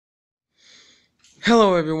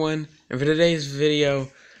Hello everyone, and for today's video,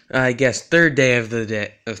 I guess third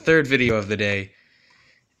video of the day,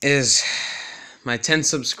 is my 10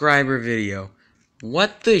 subscriber video.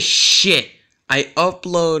 What the shit? I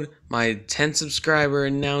upload my 10 subscriber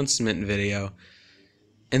announcement video,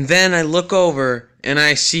 and then I look over and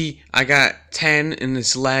I see I got 10 and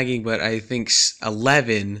it's lagging, but I think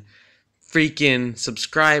 11 freaking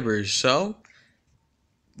subscribers. So,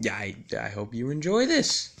 yeah, I hope you enjoy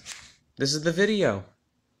this. This is the video.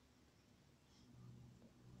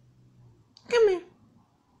 Come here.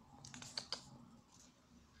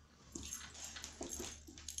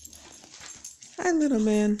 Hi, little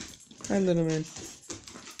man. Hi, little man.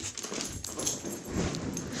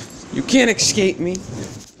 You can't escape me.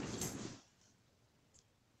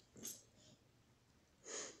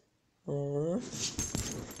 Aww.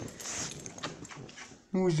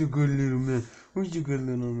 Who's your good little man? Who's your good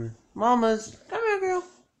little man? Mamas. Come here, girl.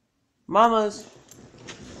 Mamas.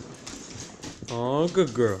 Oh,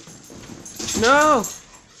 good girl. No!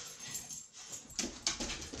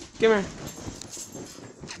 Come here.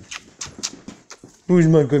 Who's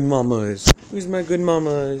my good mamas? Who's my good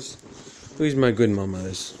mamas? Who's my good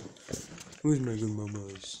mamas? Who's my good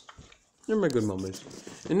mamas? You're my good mamas.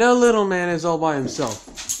 And no little man is all by himself.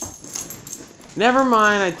 Never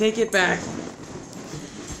mind, I take it back.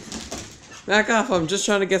 Back off, I'm just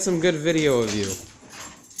trying to get some good video of you.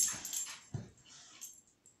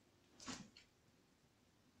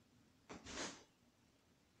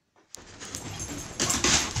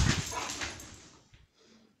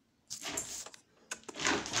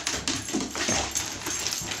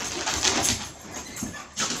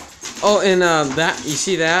 Oh, and that, you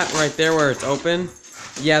see that right there where it's open?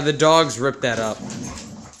 Yeah, the dogs ripped that up.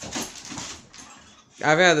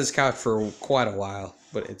 I've had this couch for quite a while,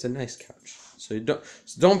 but it's a nice couch. So you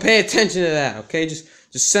don't pay attention to that, okay? Just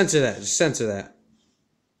censor that. Just censor that.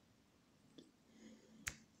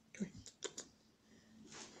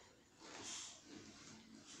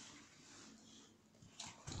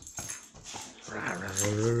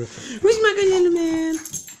 Where's my good little man?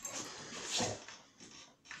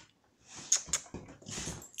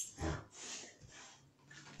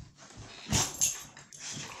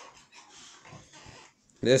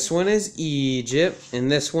 This one is Egypt,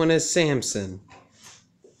 and this one is Samson.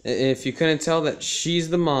 If you couldn't tell, that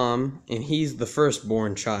she's the mom, and he's the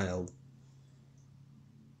firstborn child.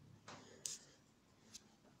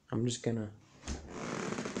 I'm just gonna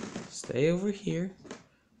stay over here.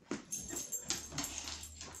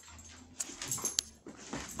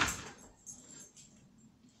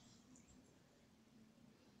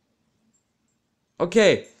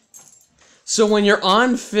 Okay, so when you're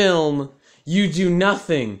on film, you do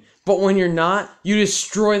nothing, but when you're not, you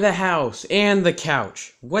destroy the house and the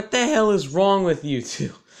couch. What the hell is wrong with you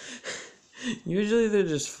two? Usually they're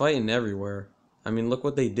just fighting everywhere. I mean, look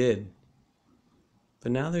what they did.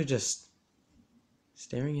 But now they're just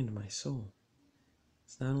staring into my soul.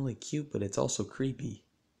 It's not only cute, but it's also creepy.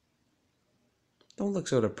 Don't look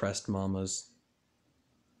so depressed, mamas.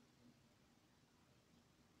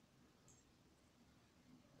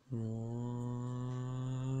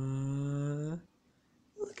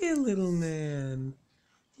 Look at little man.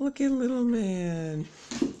 Look at little man.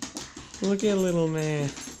 Look at little man.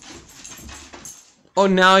 Oh,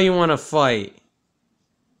 now you want to fight.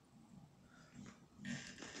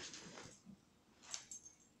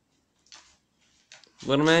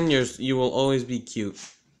 Little man, you will always be cute.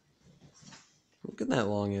 Look at that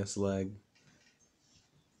long ass leg.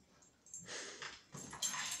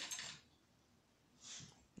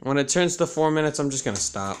 When it turns to 4 minutes, I'm just gonna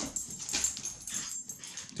stop.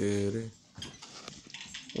 Dude.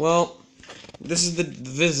 Well, this is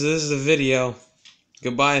the video.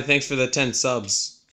 Goodbye and thanks for the 10 subs.